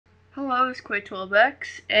Hello, it's COD Black,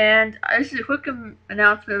 and this is a quick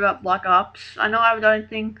announcement about Black Ops. I know I haven't done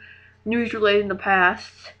anything news related in the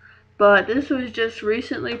past, but this was just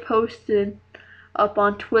recently posted up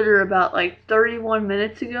on Twitter about like 31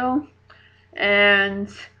 minutes ago, and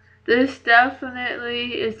this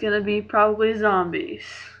definitely is gonna be probably zombies,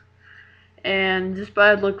 and just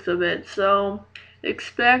by the looks of it. So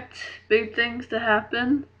expect big things to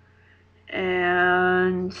happen,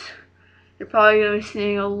 and you're probably going to be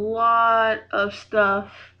seeing a lot of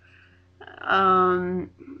stuff,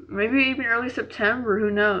 maybe even early September, who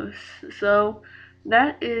knows. So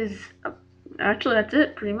that is, actually that's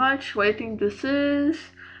it pretty much. What I think this is,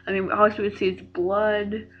 I mean, obviously we can see it's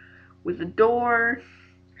blood with the door,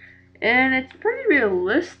 and it's pretty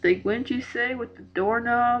realistic, wouldn't you say, with the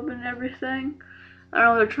doorknob and everything. I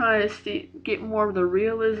don't know, they're trying to get more of the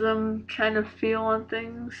realism kind of feel on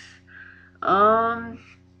things. Um,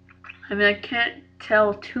 I mean, I can't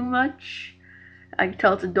tell too much. I can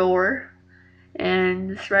tell it's a door,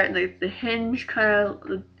 and it's right like the hinge kind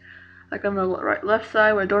of like on the left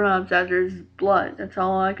side where the doorknob's at. There's blood. That's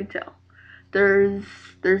all I can tell. There's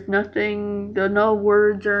there's nothing. There's no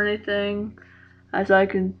words or anything. As I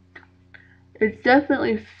can, it's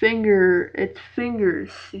definitely finger. It's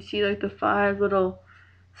fingers. You see like the 5 little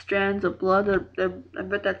strands of blood. I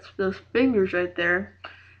bet that's those fingers right there.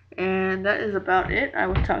 And that is about it. I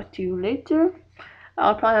will talk to you later.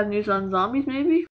 I'll probably have news on zombies maybe.